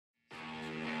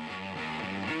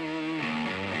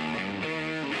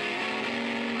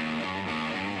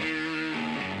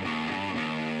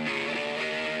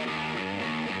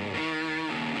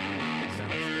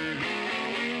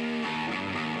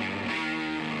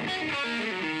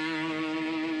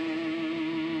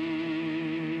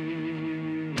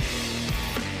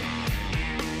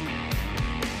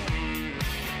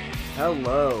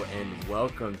Hello and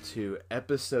welcome to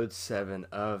episode 7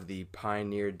 of the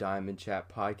Pioneer Diamond Chat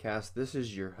podcast. This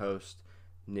is your host,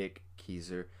 Nick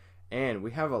Keyser, and we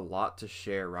have a lot to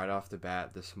share right off the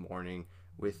bat this morning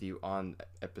with you on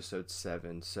episode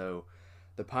 7. So,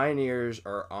 the Pioneers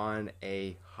are on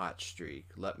a hot streak,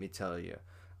 let me tell you.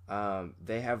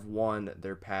 They have won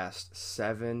their past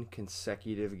 7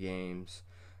 consecutive games.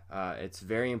 It's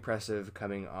very impressive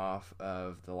coming off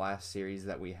of the last series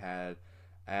that we had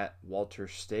at Walter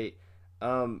State.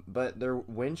 But their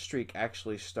win streak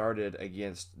actually started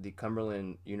against the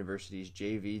Cumberland University's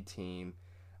JV team.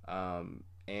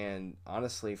 And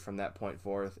honestly, from that point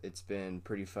forth, it's been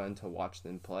pretty fun to watch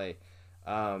them play.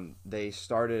 They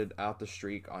started out the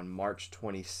streak on March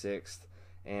 26th,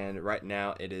 and right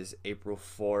now it is April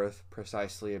 4th,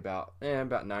 precisely about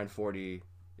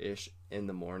 9:40-ish in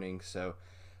the morning. So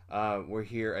we're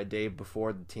here a day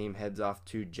before the team heads off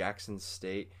to Jackson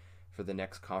State for the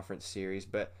next conference series.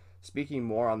 But speaking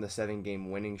more on the 7-game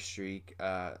winning streak,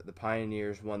 the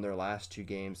Pioneers won their last 2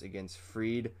 games against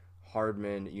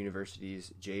Freed-Hardeman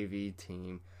University's JV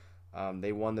team.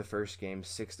 They won the first game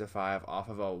 6-5 off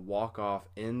of a walk-off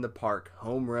in the park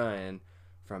home run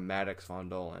from Maddox Von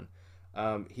Dolan.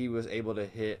 He was able to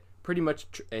hit pretty much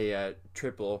a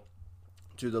triple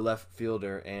to the left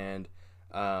fielder, and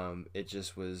it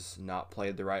just was not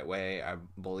played the right way. I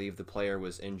believe the player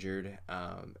was injured,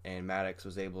 and Maddox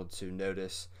was able to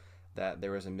notice that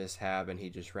there was a mishap, and he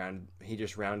just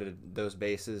rounded those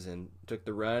bases and took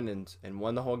the run and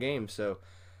won the whole game. So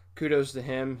kudos to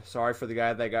him. Sorry for the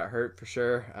guy that got hurt for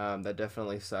sure. That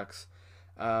definitely sucks.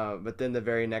 But then the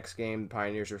very next game, the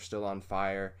Pioneers are still on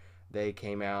fire. They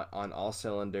came out on all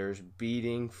cylinders,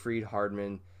 beating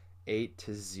Freed-Hardeman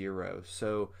 8-0.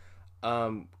 So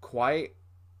quite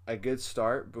a good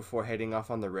start before heading off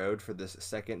on the road for this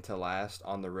second to last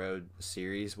on the road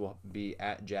series. We'll be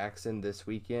at Jackson this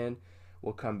weekend.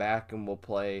 We'll come back and we'll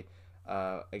play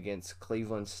against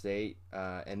Cleveland State,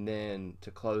 and then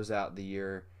to close out the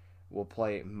year we'll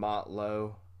play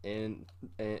Motlow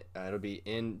it'll be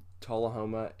in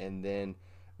Tullahoma, and then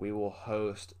we will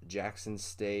host Jackson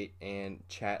State and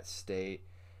Chat State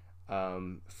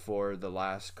for the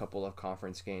last couple of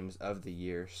conference games of the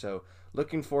year. So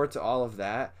looking forward to all of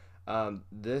that.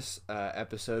 This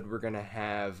episode, we're going to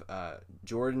have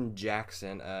Jordan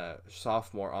Jackson, a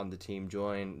sophomore on the team,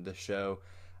 join the show.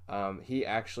 He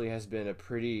actually has been a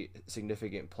pretty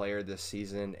significant player this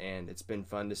season, and it's been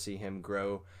fun to see him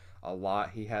grow a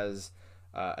lot. He has,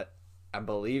 I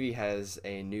believe he has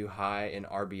a new high in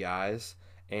RBIs,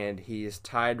 and he is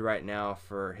tied right now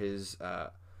for his,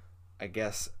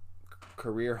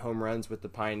 career home runs with the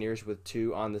Pioneers with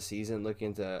 2 on the season,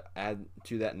 looking to add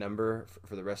to that number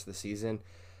for the rest of the season.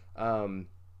 I'm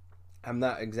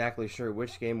not exactly sure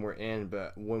which game we're in,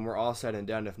 but when we're all said and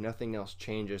done, if nothing else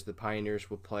changes, the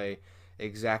Pioneers will play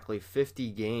exactly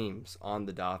 50 games on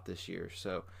the dot this year.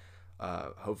 So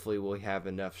hopefully we'll have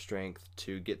enough strength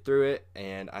to get through it,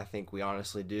 and I think we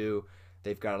honestly do.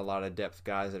 They've got a lot of depth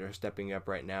guys that are stepping up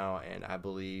right now, and I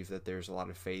believe that there's a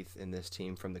lot of faith in this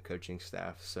team from the coaching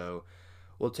staff. So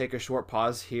we'll take a short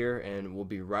pause here, and we'll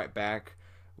be right back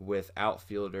with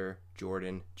outfielder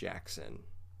Jordan Jackson.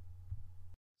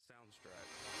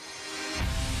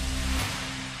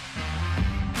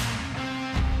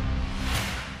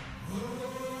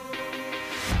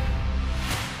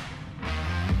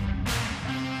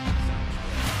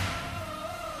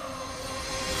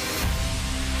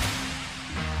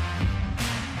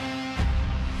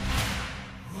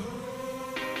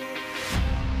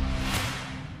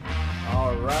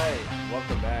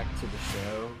 Welcome back to the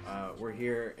show. We're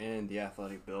here in the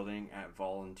athletic building at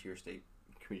Volunteer State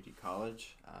Community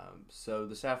College. So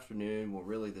this afternoon,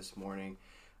 this morning,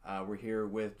 we're here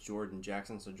with Jordan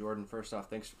Jackson. So Jordan, first off,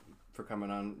 thanks for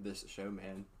coming on this show,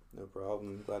 man. No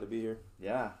problem. Glad to be here.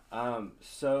 Yeah.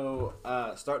 So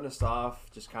starting us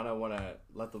off, just kind of want to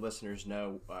let the listeners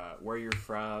know where you're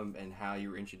from and how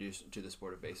you were introduced to the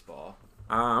sport of baseball.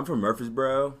 I'm from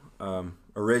Murfreesboro.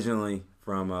 Originally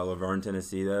from Laverne,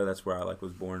 Tennessee, though. That's where I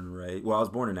was born and raised. Well, I was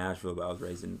born in Nashville, but I was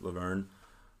raised in Laverne.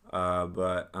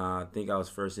 But I think I was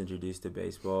first introduced to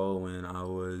baseball when I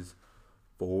was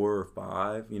 4 or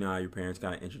 5. You know how your parents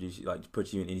kind of introduce you,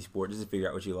 put you in any sport just to figure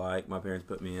out what you like. My parents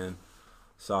put me in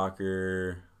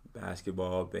soccer,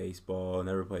 basketball, baseball.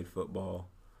 Never played football.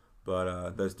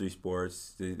 But those 3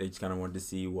 sports, they just kind of wanted to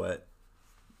see what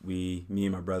me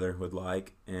and my brother would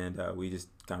like, and we just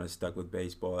kind of stuck with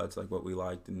baseball. That's what we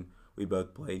liked, and we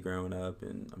both played growing up.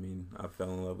 And I mean, I fell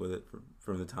in love with it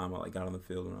from the time I got on the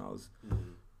field when I was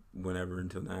whenever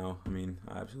until now. I mean,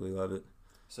 I absolutely love it.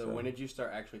 So when did you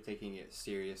start actually taking it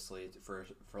seriously for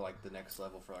like the next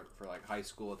level for like high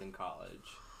school then college?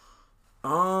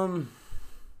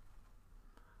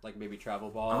 Like maybe travel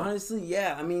ball. Honestly,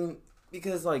 yeah. I mean,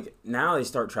 because like now they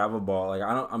start travel ball. Like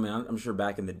I'm sure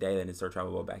back in the day they didn't start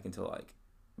travel ball back into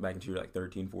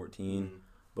 13, 14. Mm-hmm.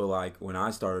 But like when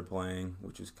I started playing,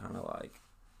 which was kind of like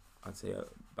I'd say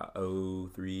about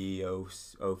 03,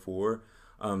 04.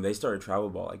 They started travel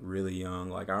ball like really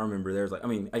young. Like I remember there was like, I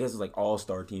mean, I guess it's like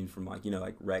all-star teams from like,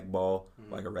 like rec ball,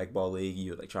 like a rec ball league. You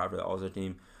would like try out for the all-star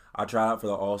team. I tried out for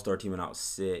the all-star team when I was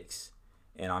 6,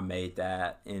 and I made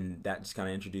that, and that just kind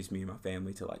of introduced me and my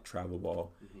family to like travel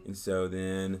ball. And so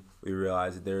then we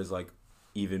realized that there's like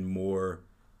even more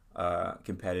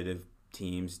competitive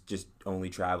teams just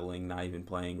only traveling, not even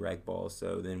playing rec ball.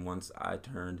 So then once I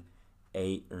turned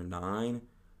 8 or 9,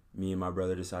 me and my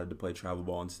brother decided to play travel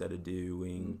ball instead of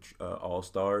doing all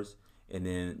stars, and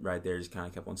then right there just kind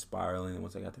of kept on spiraling. And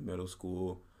once I got to middle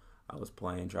school, I was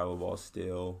playing travel ball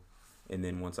still, and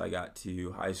then once I got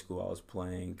to high school, I was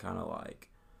playing kind of like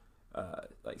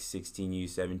 16U,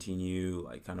 17U,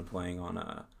 like kind of playing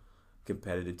on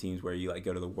competitive teams where you like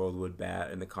go to the Worldwood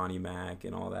Bat and the Connie Mac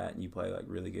and all that, and you play like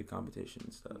really good competition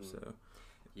and stuff. So.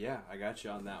 Yeah, I got you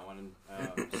on that one.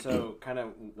 So kind of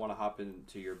want to hop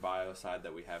into your bio side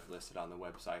that we have listed on the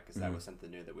website because that was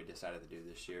something new that we decided to do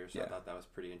this year. So I thought that was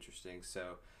pretty interesting.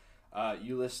 So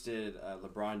you listed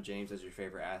LeBron James as your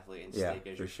favorite athlete and steak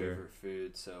as your favorite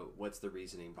food. So what's the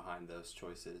reasoning behind those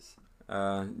choices?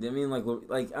 I mean,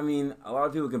 I mean, a lot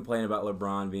of people complain about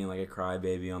LeBron being like a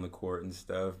crybaby on the court and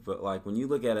stuff, but like when you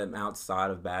look at him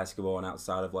outside of basketball and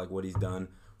outside of like what he's done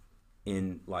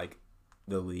in like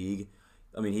the league,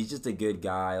 I mean, he's just a good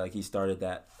guy. Like he started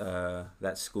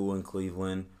that school in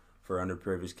Cleveland for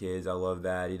underprivileged kids. I love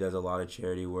that. He does a lot of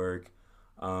charity work.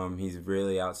 He's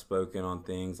really outspoken on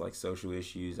things like social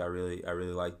issues. I really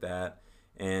like that.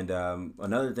 And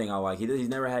another thing I like, he's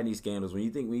never had any scandals. When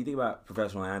you think about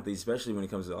professional athletes, especially when it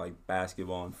comes to like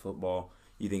basketball and football,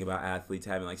 you think about athletes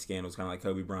having like scandals, kind of like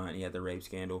Kobe Bryant. He had the rape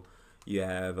scandal. You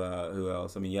have who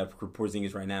else? I mean, you have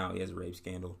Porzingis right now. He has a rape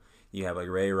scandal. You have like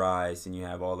Ray Rice, and you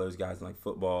have all those guys in like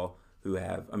football who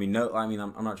have. I mean, I'm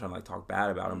not trying to like talk bad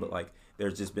about them, but like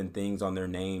there's just been things on their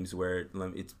names where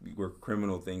where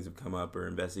criminal things have come up or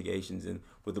investigations, and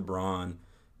with LeBron,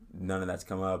 none of that's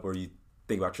come up. Or you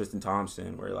think about Tristan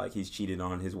Thompson, where like he's cheated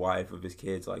on his wife of his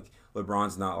kids. Like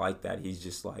LeBron's not like that. He's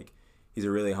just like he's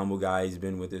a really humble guy. He's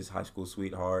been with his high school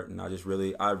sweetheart, and I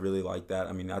really like that.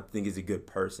 I mean, I think he's a good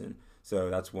person. So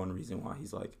that's one reason why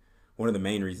he's like. One of the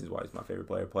main reasons why he's my favorite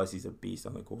player. Plus, he's a beast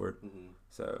on the court.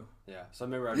 So yeah. So I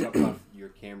remember I dropped off your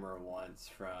camera once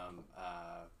from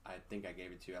I think I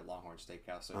gave it to you at Longhorn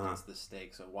Steakhouse. So it's the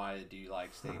steak. So why do you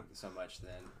like steak so much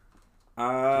then?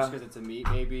 Just because it's a meat,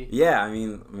 maybe? Yeah. I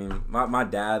mean, my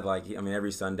dad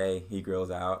every Sunday he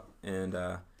grills out, and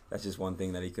that's just one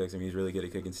thing that he cooks. I mean, he's really good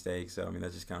at cooking steak. So I mean,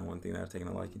 that's just kind of one thing that I've taken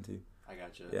a liking to. I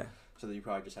gotcha. Yeah. So that you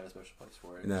probably just have a special place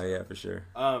for it. No, yeah, for sure.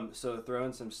 So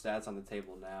throwing some stats on the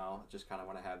table now, just kind of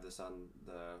want to have this on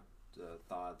the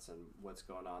thoughts and what's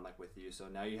going on like with you. So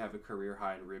now you have a career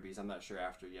high in ribbies. I'm not sure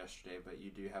after yesterday, but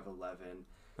you do have 11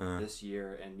 this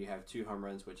year, and you have 2 home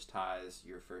runs, which ties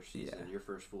your first season, your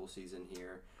first full season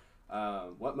here.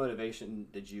 What motivation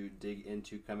did you dig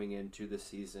into coming into the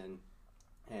season,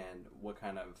 and what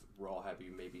kind of role have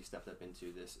you maybe stepped up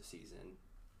into this season?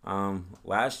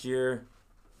 Last year.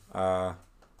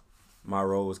 My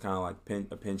role was kind of like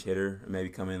a pinch hitter, maybe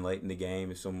come in late in the game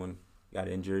if someone got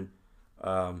injured.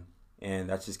 And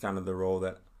that's just kind of the role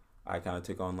that I kind of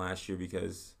took on last year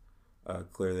because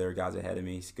clearly there were guys ahead of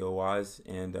me skill-wise.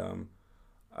 And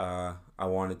I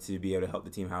wanted to be able to help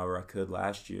the team however I could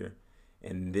last year.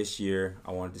 And this year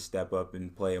I wanted to step up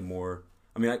and play a more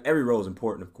 – I mean, like, every role is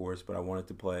important, of course, but I wanted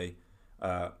to play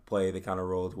the kind of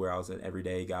role to where I was an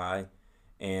everyday guy.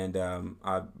 And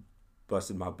I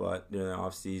busted my butt during the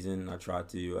off season. I tried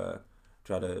to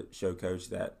show Coach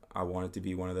that I wanted to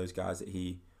be one of those guys that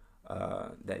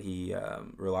he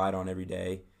relied on every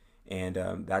day,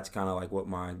 and that's kind of like what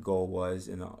my goal was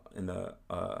in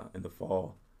the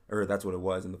fall, or that's what it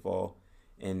was in the fall.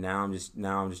 And now I'm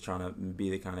just trying to be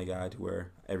the kind of guy to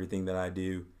where everything that I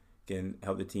do can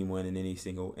help the team win in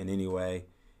any way,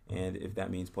 and if that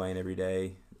means playing every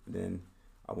day, then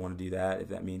I want to do that. If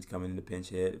that means coming in to pinch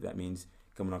hit, if that means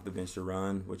coming off the bench to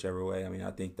run, whichever way. I mean,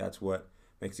 I think that's what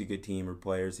makes a good team, or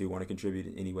players who want to contribute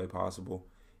in any way possible.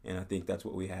 And I think that's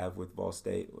what we have with Ball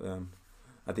State.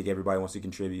 I think everybody wants to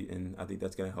contribute, and I think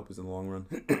that's going to help us in the long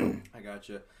run. I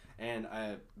gotcha. And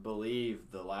I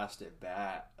believe the last at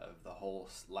bat of the whole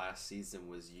last season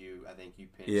was you. I think you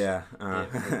pinched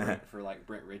it for like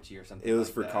Brent Ritchie or something. It was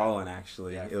like for that. Colin,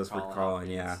 actually. Yeah, it was for Colin,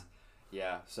 yeah.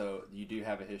 Yeah, so you do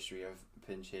have a history of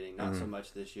pinch hitting. Not so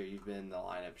much this year. You've been in the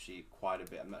lineup sheet quite a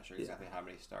bit. I'm not sure exactly how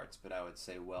many starts, but I would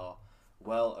say well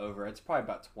over. It's probably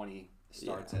about 20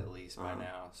 starts at least by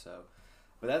now. So,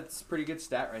 but that's a pretty good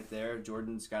stat right there.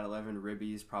 Jordan's got 11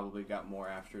 ribbies. Probably got more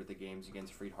after the games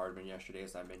against Freed Hardman yesterday,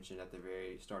 as I mentioned at the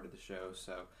very start of the show.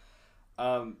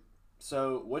 So,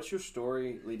 so what's your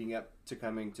story leading up to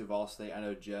coming to Vol State? I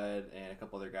know Judd and a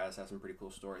couple other guys have some pretty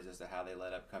cool stories as to how they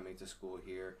led up coming to school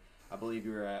here. I believe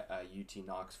you were at UT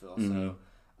Knoxville. So,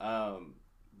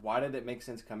 why did it make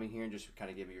sense coming here? And just kind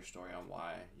of give me your story on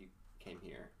why you came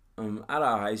here. Out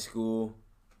of high school,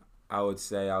 I would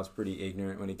say I was pretty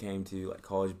ignorant when it came to like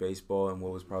college baseball and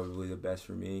what was probably the best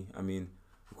for me. I mean,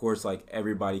 of course, like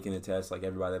everybody can attest, like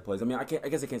everybody that plays. I mean, I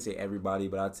guess I can't say everybody,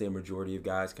 but I'd say a majority of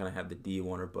guys kind of have the D1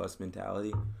 or bust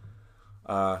mentality.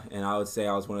 And I would say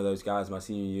I was one of those guys. My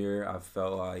senior year, I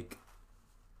felt like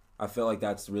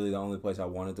that's really the only place I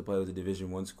wanted to play was a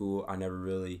Division I school. I never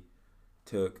really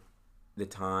took the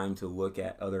time to look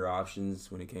at other options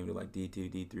when it came to like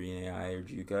D2, D3, and AI or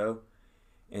JUCO.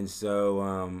 And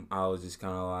so I was just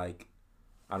kind of like,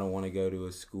 I don't want to go to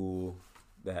a school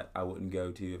that I wouldn't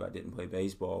go to if I didn't play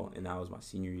baseball. And that was my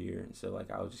senior year. And so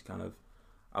like I was just kind of,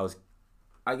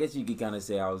 I guess you could kind of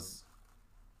say I was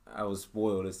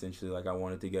spoiled essentially. Like I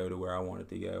wanted to go to where I wanted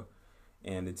to go.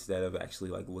 And instead of actually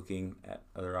like looking at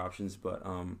other options, but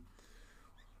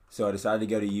so I decided to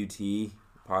go to UT,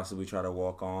 possibly try to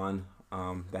walk on.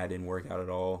 That didn't work out at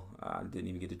all. I didn't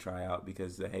even get to try out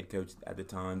because the head coach at the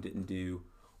time didn't do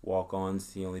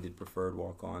walk-ons. He only did preferred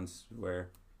walk-ons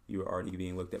where you were already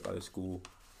being looked at by the school.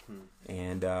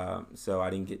 And so I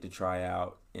didn't get to try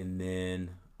out. And then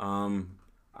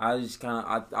I just kind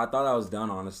of I thought I was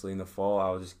done, honestly. In the fall, I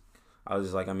was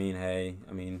just like,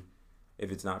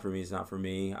 if it's not for me, it's not for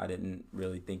me. I didn't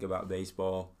really think about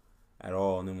baseball at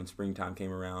all. And then when springtime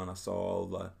came around, I saw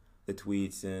all the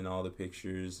tweets and all the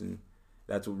pictures, and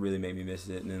that's what really made me miss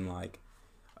it. And then like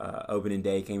opening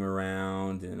day came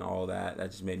around and all that. That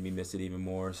just made me miss it even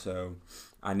more. So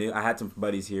I knew I had some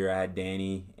buddies here. I had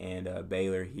Danny and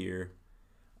Baylor here.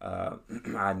 I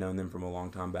had known them from a long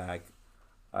time back.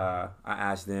 I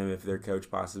asked them if their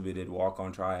coach possibly did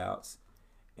walk-on tryouts.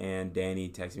 And Danny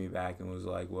texted me back and was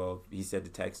like, well, he said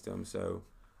to text him. So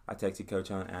I texted Coach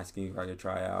Hunt asking if I could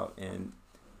try out. And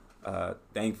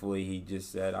thankfully, he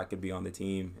just said I could be on the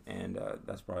team. And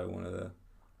that's probably one of the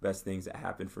best things that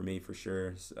happened for me for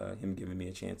sure. Is, him giving me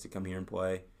a chance to come here and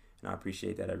play. And I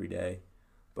appreciate that every day.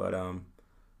 But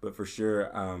for sure,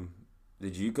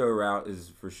 the JUCO route is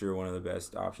for sure one of the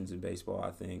best options in baseball, I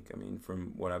think. I mean,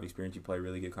 from what I've experienced, you play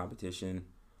really good competition.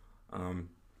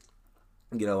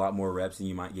 Get a lot more reps than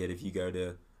you might get if you go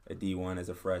to a D1 as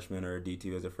a freshman or a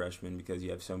D2 as a freshman because you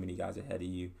have so many guys ahead of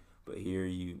you. But here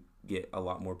you get a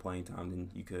lot more playing time than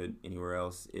you could anywhere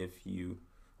else if you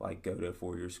like go to a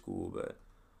 4-year school. But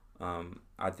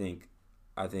I think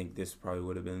this probably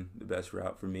would have been the best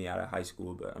route for me out of high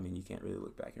school. But I mean, you can't really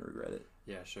look back and regret it.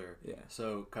 Yeah, sure. Yeah.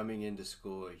 So coming into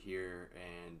school here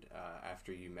and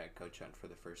after you met Coach Hunt for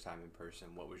the first time in person,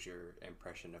 what was your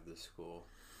impression of the school?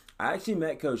 I actually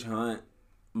met Coach Hunt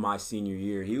my senior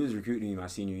year. He was recruiting me my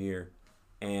senior year.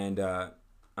 And, I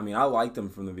liked him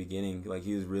from the beginning. Like,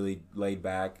 he was really laid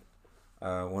back.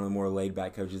 One of the more laid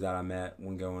back coaches that I met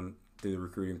when going through the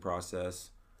recruiting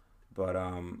process. But,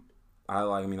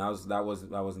 that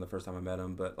wasn't the first time I met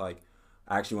him. But, like,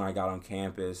 actually when I got on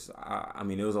campus,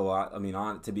 it was a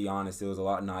lot. To be honest, it was a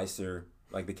lot nicer.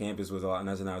 Like, the campus was a lot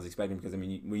nicer than I was expecting because, when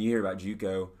you hear about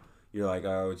JUCO, you're like,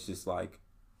 oh, it's just like,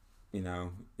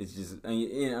 it's just,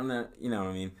 I'm not, what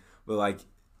I mean? But, like,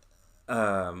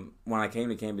 when I came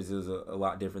to campus, it was a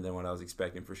lot different than what I was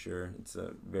expecting for sure. It's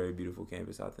a very beautiful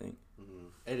campus, I think. Mm-hmm.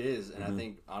 It is, and I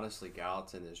think, honestly,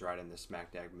 Gallatin is right in the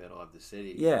smack dab middle of the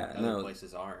city. Yeah. Other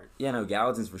places aren't. Yeah, no,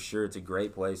 Gallatin's for sure. It's a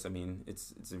great place. I mean,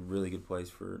 it's a really good place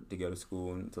to go to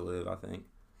school and to live, I think.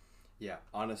 Yeah,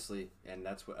 honestly, and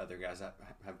that's what other guys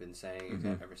have been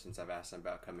saying ever since I've asked them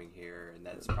about coming here, and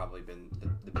that's probably been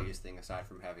the biggest thing aside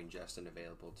from having Justin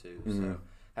available too. So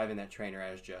having that trainer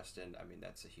as Justin,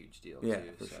 that's a huge deal too.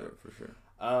 For sure.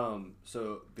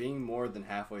 So being more than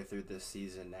halfway through this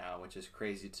season now, which is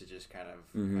crazy to just kind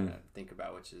of think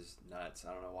about, which is nuts.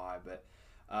 I don't know why, but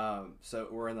so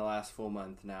we're in the last full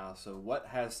month now. So what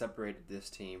has separated this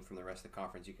team from the rest of the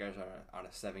conference? You guys are on a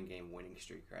 7-game winning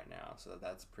streak right now, so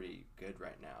that's pretty good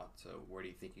right now. So where do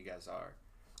you think you guys are?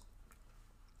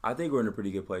 I think we're in a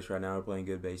pretty good place right now. We're playing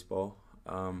good baseball.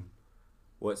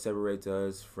 What separates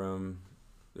us from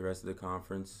the rest of the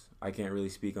conference, I can't really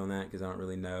speak on that because I don't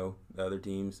really know the other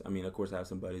teams. I mean, of course, I have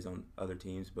some buddies on other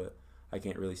teams, but I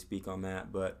can't really speak on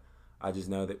that. But I just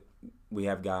know that we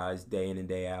have guys day in and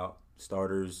day out,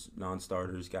 starters,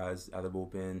 non-starters, guys out of the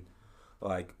bullpen.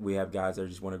 Like, we have guys that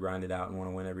just want to grind it out and want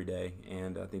to win every day,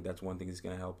 and I think that's one thing that's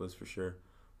going to help us for sure.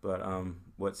 But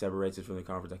what separates us from the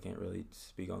conference, I can't really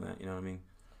speak on that, you know what I mean?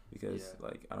 Because,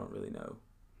 I don't really know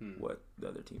what the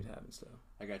other teams have and stuff.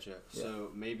 I gotcha. Yeah. So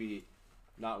maybe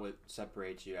not what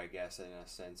separates you, I guess, in a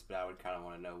sense, but I would kind of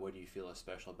want to know, what do you feel is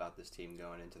special about this team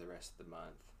going into the rest of the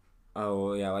month? Oh,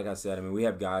 well, yeah, like I said, I mean, we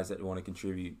have guys that want to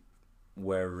contribute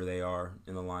wherever they are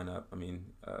in the lineup. I mean,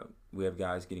 we have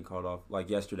guys getting called off. Like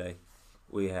yesterday,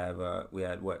 we had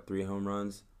 3 home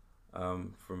runs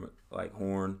from like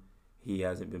Horn. He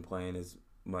hasn't been playing as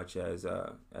much as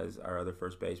our other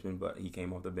first baseman, but he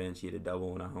came off the bench. He hit a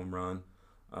double and a home run.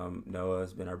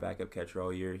 Noah's been our backup catcher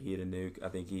all year. He hit a nuke. I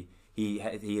think he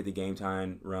hit the game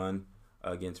time run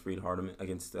against Freed Hardeman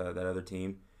against that other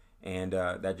team, and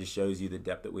that just shows you the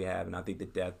depth that we have. And I think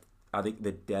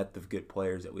the depth of good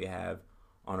players that we have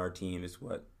on our team is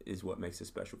what makes us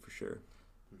special for sure.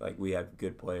 Like, we have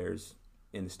good players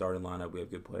in the starting lineup. We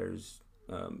have good players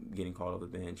getting called off the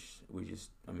bench. We're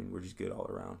just good all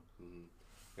around.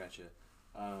 Gotcha.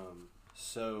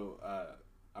 So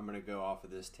I'm going to go off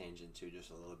of this tangent too just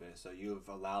a little bit. So you've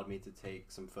allowed me to take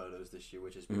some photos this year,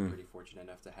 which has been pretty fortunate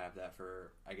enough to have that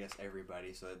for, I guess,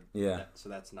 everybody. So so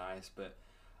that's nice. But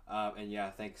and yeah,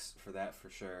 thanks for that for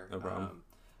sure. No problem.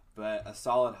 But a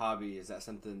solid hobby, is that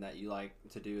something that you like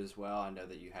to do as well? I know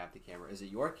that you have the camera. Is it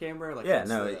your camera? Like,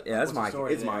 that's my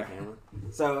camera.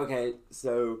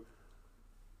 So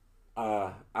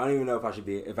I don't even know if I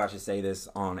should say this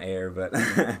on air, but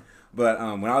but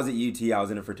when I was at UT, I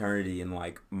was in a fraternity, and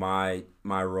like my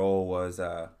role was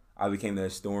I became the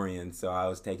historian. So I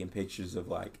was taking pictures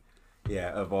of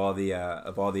of all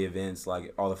the events,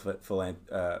 like all the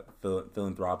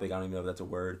philanthropic, I don't even know if that's a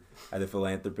word, the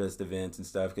philanthropist events and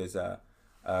stuff, because the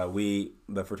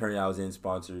fraternity I was in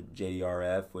sponsored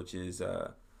JDRF, which is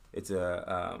it's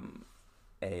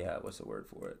what's the word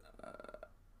for it?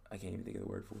 I can't even think of the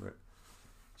word for it.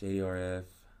 JDRF.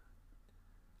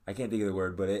 I can't think of the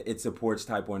word, but it supports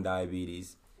type 1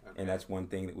 diabetes, and that's one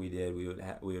thing that we did. We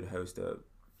would host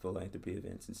philanthropy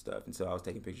events and stuff, and so I was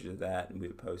taking pictures of that, and we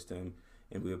would post them,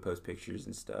 and we would post pictures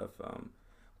and stuff.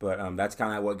 But that's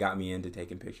kind of what got me into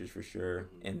taking pictures for sure.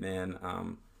 And then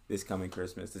this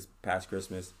past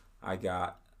Christmas, I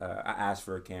asked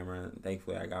for a camera, and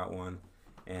thankfully I got one,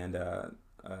 and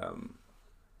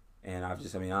I've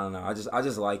just, I don't know. I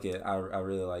just like it. I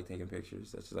really like taking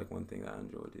pictures. That's just like one thing that I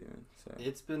enjoy doing. So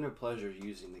it's been a pleasure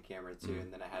using the camera too.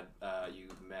 And then I had you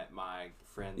met my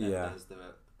friend that does the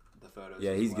photos.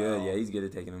 Yeah, he's good. Yeah, he's good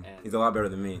at taking them. And he's a lot better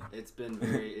than me. It's been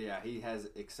very he has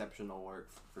exceptional work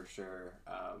for sure.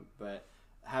 But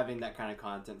having that kind of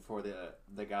content for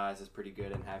the guys is pretty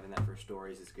good, and having that for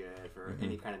stories is good. For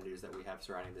any kind of news that we have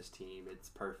surrounding this team, it's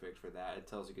perfect for that. It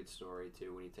tells a good story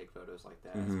too when you take photos like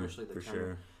that,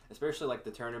 especially like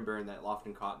the turn and burn that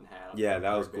Lofton Cotton had. Yeah,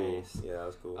 that was cool. Yeah, that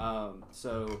was cool.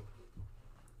 So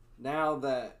now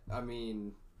that, I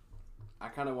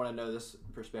kind of want to know this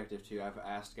perspective too. I've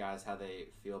asked guys how they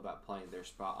feel about playing their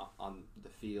spot on the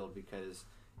field, because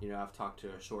I've talked to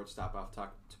a shortstop, I've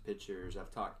talked to pitchers,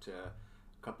 I've talked to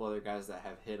a couple other guys that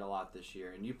have hit a lot this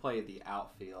year, and you play the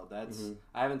outfield. That's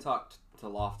I haven't talked to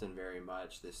Lofton very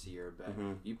much this year, but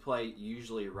you play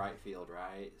usually right field,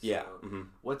 right? So yeah.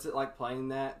 What's it like playing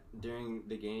that during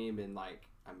the game? And kind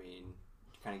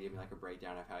of give me like a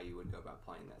breakdown of how you would go about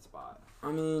playing that spot.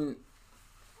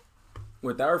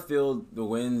 With our field, the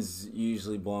wind's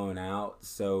usually blowing out,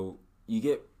 so you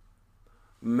get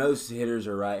most hitters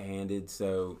are right-handed.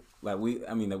 So that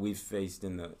we've faced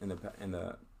in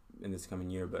this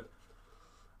coming year, but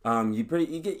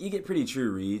you get pretty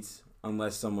true reads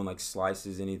unless someone like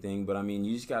slices anything. But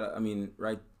you just gotta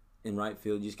right in right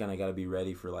field, you just kind of gotta be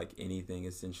ready for like anything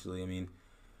essentially. And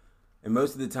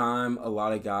most of the time, a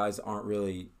lot of guys are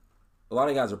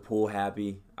pull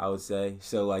happy, I would say.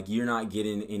 So like you're not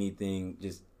getting anything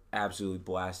just absolutely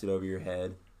blasted over your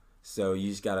head. So you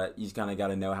just kind of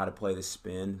gotta know how to play the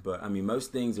spin. But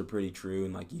most things are pretty true,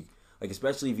 and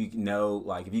especially if you know,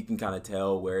 if you can kind of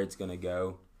tell where it's gonna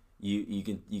go, you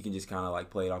can just kind of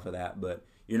like play it off of that. But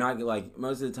you're not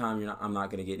most of the time I'm not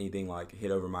gonna get anything like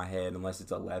hit over my head unless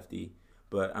it's a lefty.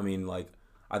 But I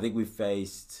think we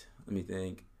faced. Let me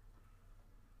think.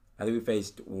 I think we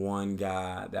faced one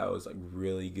guy that was like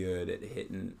really good at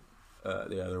hitting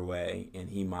the other way, and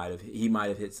he might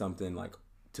have hit something like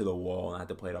to the wall and I had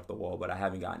to play it off the wall, but I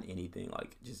haven't gotten anything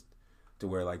like just to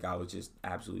where like I was just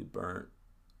absolutely burnt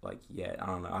like yet. I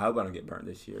don't know. I hope I don't get burnt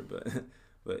this year, but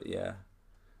but yeah.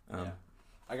 Yeah.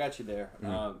 I got you there.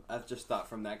 Mhm. I've just thought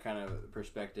from that kind of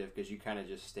perspective because you kind of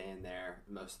just stand there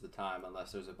most of the time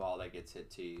unless there's a ball that gets hit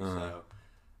to you. So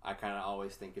I kind of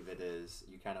always think of it as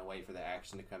you kind of wait for the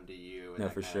action to come to you. And No,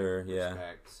 that for kind sure, of yeah.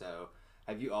 respect. So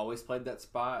have you always played that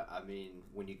spot? I mean,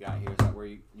 when you got here, is that where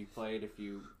you played if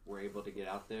you were able to get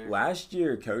out there? Last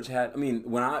year, coach had. I mean,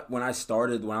 when I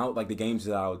started, like the games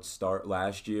that I would start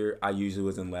last year, I usually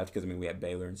was in left because I mean we had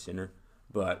Baylor in center,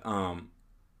 but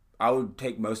I would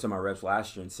take most of my reps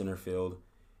last year in center field,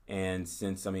 and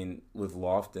since I mean with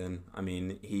Lofton, I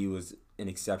mean he was an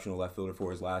exceptional left fielder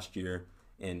for us last year,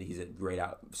 and he's a great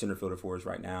out center fielder for us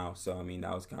right now. So I mean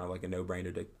that was kind of like a no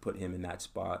brainer to put him in that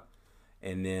spot.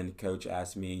 And then coach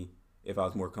asked me if I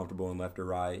was more comfortable in left or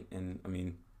right, and I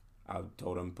mean I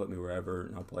told him put me wherever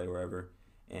and I'll play wherever.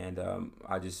 And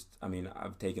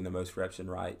I've taken the most reps in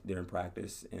right during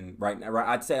practice, and right now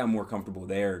I'd say I'm more comfortable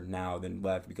there now than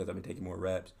left because I've been taking more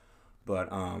reps.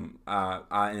 But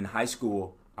I in high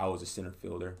school I was a center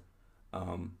fielder,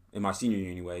 in my senior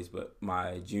year anyways. But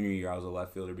my junior year I was a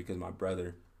left fielder because my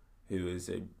brother, who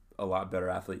is a lot better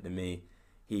athlete than me,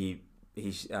 he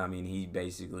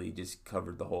basically just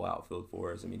covered the whole outfield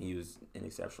for us. I mean he was an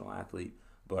exceptional athlete.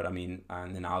 But I mean,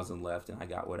 and then I was in left and I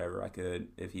got whatever I could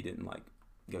if he didn't like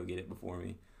go get it before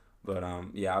me. But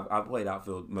yeah, I've played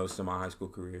outfield most of my high school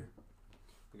career.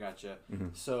 Gotcha. Mm-hmm.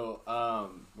 So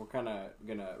we're kind of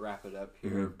gonna wrap it up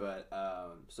here, Mm-hmm. but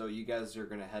so you guys are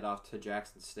gonna head off to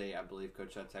Jackson State. I believe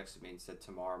Coach Hutt texted me and said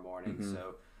tomorrow morning. Mm-hmm.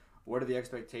 So what are the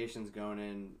expectations going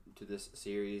into this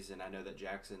series? And I know that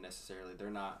Jackson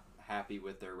they're not happy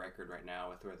with their record right now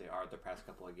with where they are the past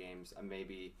couple of games, and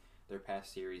maybe their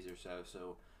past series or so.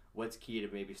 So what's key to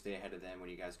maybe stay ahead of them when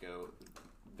you guys go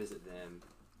visit them?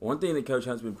 One thing that Coach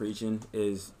Hunt's been preaching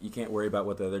is you can't worry about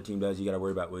what the other team does. You got to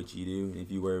worry about what you do. And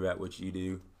if you worry about what you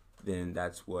do, then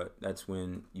that's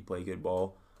when you play good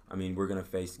ball. I mean, we're gonna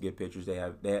face good pitchers.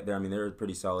 They're a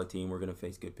pretty solid team. We're gonna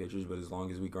face good pitchers, but as long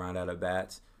as we grind out at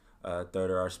bats, throw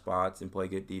to our spots, and play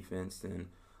good defense,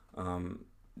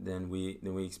 then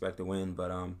we expect to win.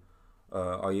 But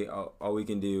all we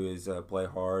can do is play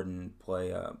hard and play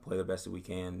the best that we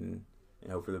can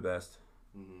and hope for the best.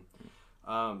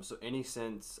 Mm-hmm. So any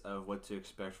sense of what to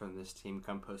expect from this team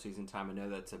come postseason time? I know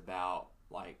that's about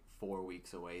like 4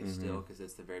 weeks away still because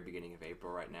it's the very beginning of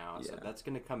April right now. So that's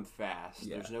going to come fast.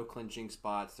 Yeah. There's no clinching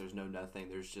spots. There's no nothing.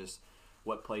 There's just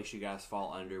what place you guys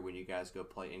fall under when you guys go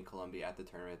play in Columbia at the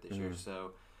tournament this year.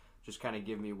 So just kind of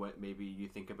give me what maybe you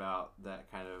think about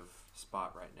that kind of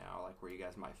spot right now, like where you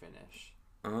guys might finish.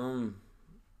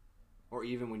 Or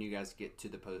even when you guys get to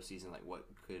the postseason, like what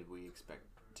could we expect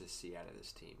to see out of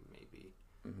this team maybe?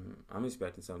 I'm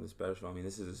expecting something special. I mean,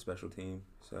 this is a special team,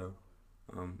 so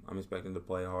I'm expecting to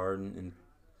play hard and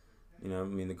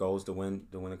the goal is to win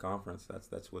the conference.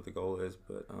 That's what the goal is.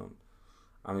 But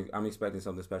I'm expecting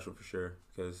something special for sure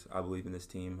because I believe in this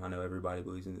team. I know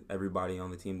everybody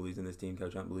on the team believes in this team.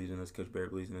 Coach Hunt believes in us. Coach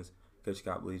Barrett believes in us. Coach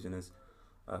Scott believes in us.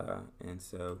 And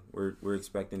so we're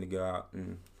expecting to go out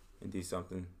and do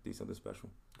something special.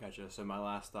 Gotcha. So my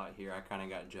last thought here, I kind of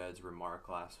got Judd's remark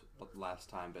last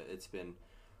time, but it's been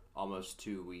almost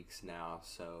 2 weeks now.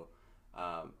 So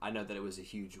I know that it was a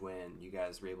huge win. You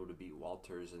guys were able to beat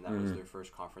Walters, and that was their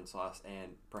first conference loss.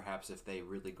 And perhaps if they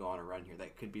really go on a run here,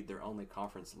 that could be their only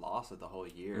conference loss of the whole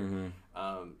year.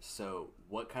 So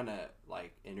what kind of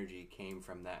like energy came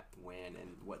from that win,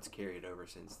 and what's carried over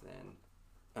since then?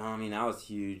 I mean, that was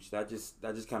huge. That just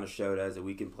kind of showed us that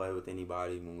we can play with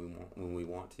anybody when we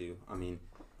want to. I mean,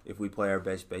 if we play our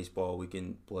best baseball, we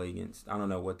can play against. I don't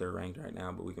know what they're ranked right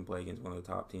now, but we can play against one of the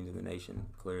top teams in the nation.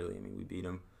 Clearly, I mean, we beat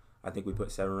them. I think we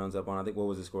put 7 runs up on. I think what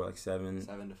was the score, like 7?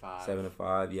 7-5.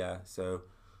 7-5, yeah. So,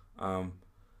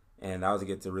 and that was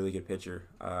against a really good pitcher.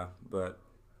 But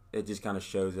it just kind of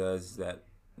shows us that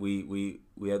we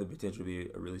have the potential to be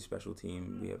a really special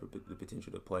team. We have the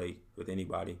potential to play with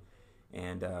anybody.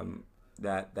 And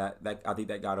that I think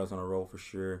that got us on a roll for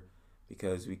sure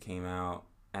because we came out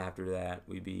after that.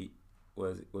 We beat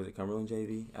was it Cumberland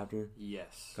JV after?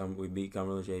 Yes. We beat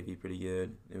Cumberland JV pretty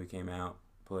good. Then we came out,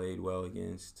 played well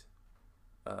against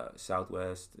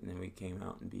Southwest, and then we came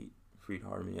out and beat Freed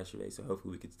Hardeman yesterday. So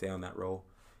hopefully we could stay on that roll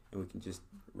and we can just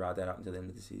ride that out until the end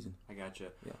of the season. I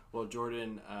gotcha. Yeah. Well,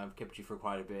 Jordan, I've kept you for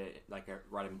quite a bit, like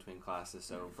right in between classes.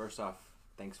 So first off,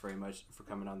 thanks very much for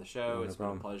coming on the show. No It's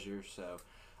problem. been a pleasure. So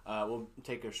we'll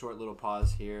take a short little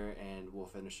pause here, and we'll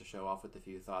finish the show off with a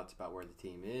few thoughts about where the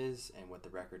team is and what the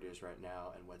record is right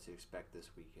now and what to expect this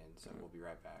weekend. So we'll be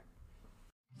right back.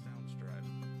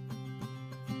 Soundstripe.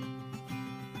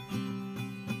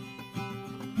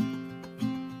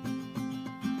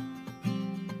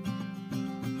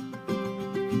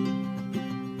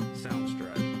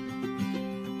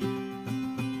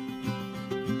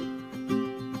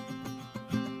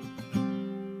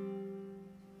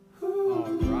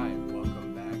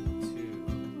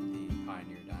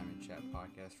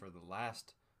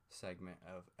 last segment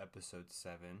of episode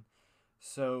 7.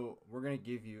 So we're going to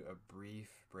give you a brief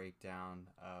breakdown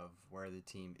of where the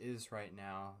team is right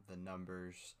now, the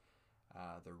numbers,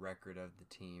 the record of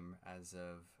the team as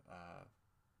of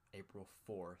April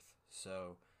 4th.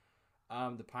 So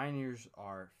the Pioneers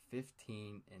are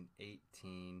 15-18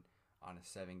 on a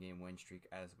 7-game win streak,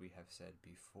 as we have said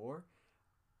before.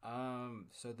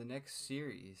 So the next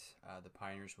series, the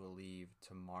Pioneers will leave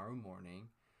tomorrow morning.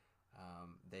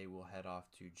 They will head off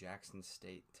to Jackson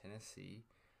State, Tennessee.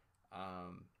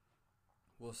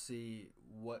 We'll see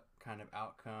what kind of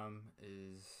outcome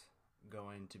is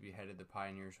going to be headed the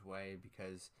Pioneers' way,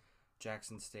 because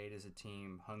Jackson State is a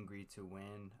team hungry to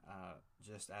win.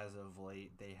 Just as of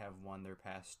late, they have won their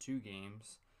past 2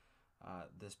 games.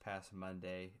 This past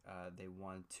Monday, they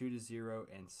won 2-0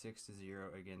 and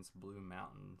 6-0 against Blue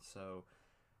Mountain. So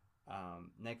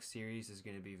next series is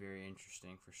going to be very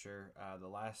interesting for sure. The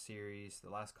last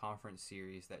conference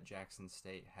series that Jackson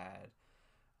State had,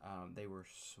 they were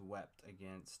swept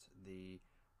against the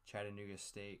Chattanooga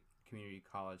State Community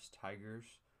College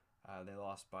Tigers. They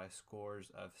lost by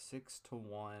scores of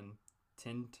 6-1,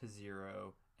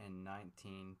 10-0, and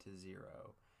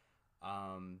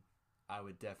 19-0. I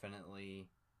would definitely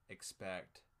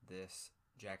expect this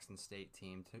Jackson State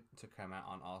team to come out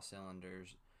on all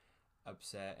cylinders,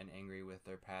 upset and angry with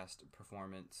their past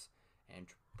performance, and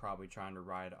probably trying to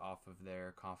ride off of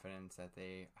their confidence that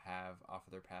they have off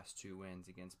of their past 2 wins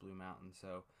against Blue Mountain.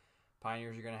 So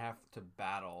Pioneers are going to have to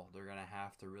battle. They're going to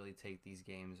have to really take these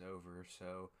games over.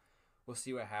 So we'll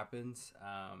see what happens.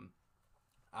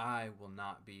 I will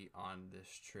not be on this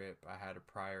trip. I had a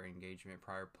prior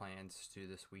plans to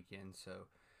this weekend. So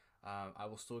I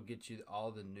will still get you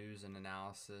all the news and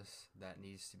analysis that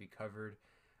needs to be covered.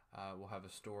 We'll have a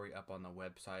story up on the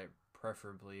website,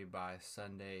 preferably by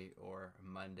Sunday or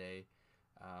Monday.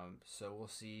 So we'll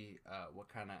see what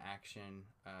kind of action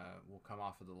will come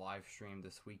off of the live stream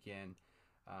this weekend.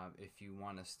 If you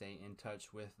want to stay in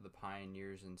touch with the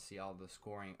Pioneers and see all the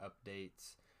scoring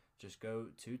updates, just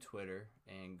go to Twitter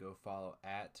and go follow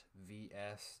at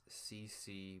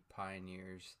VSCC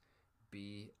Pioneers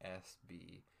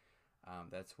BSB.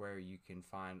 That's where you can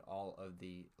find all of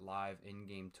the live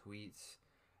in-game tweets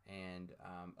and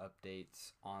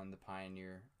updates on the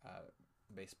Pioneer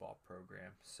baseball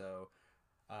program. So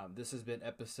this has been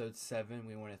episode 7.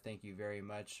 We want to thank you very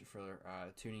much for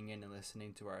tuning in and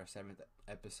listening to our 7th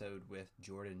episode with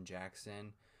Jordan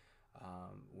Jackson.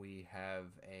 We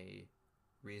have a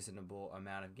reasonable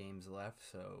amount of games left,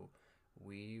 so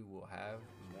we will have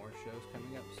more shows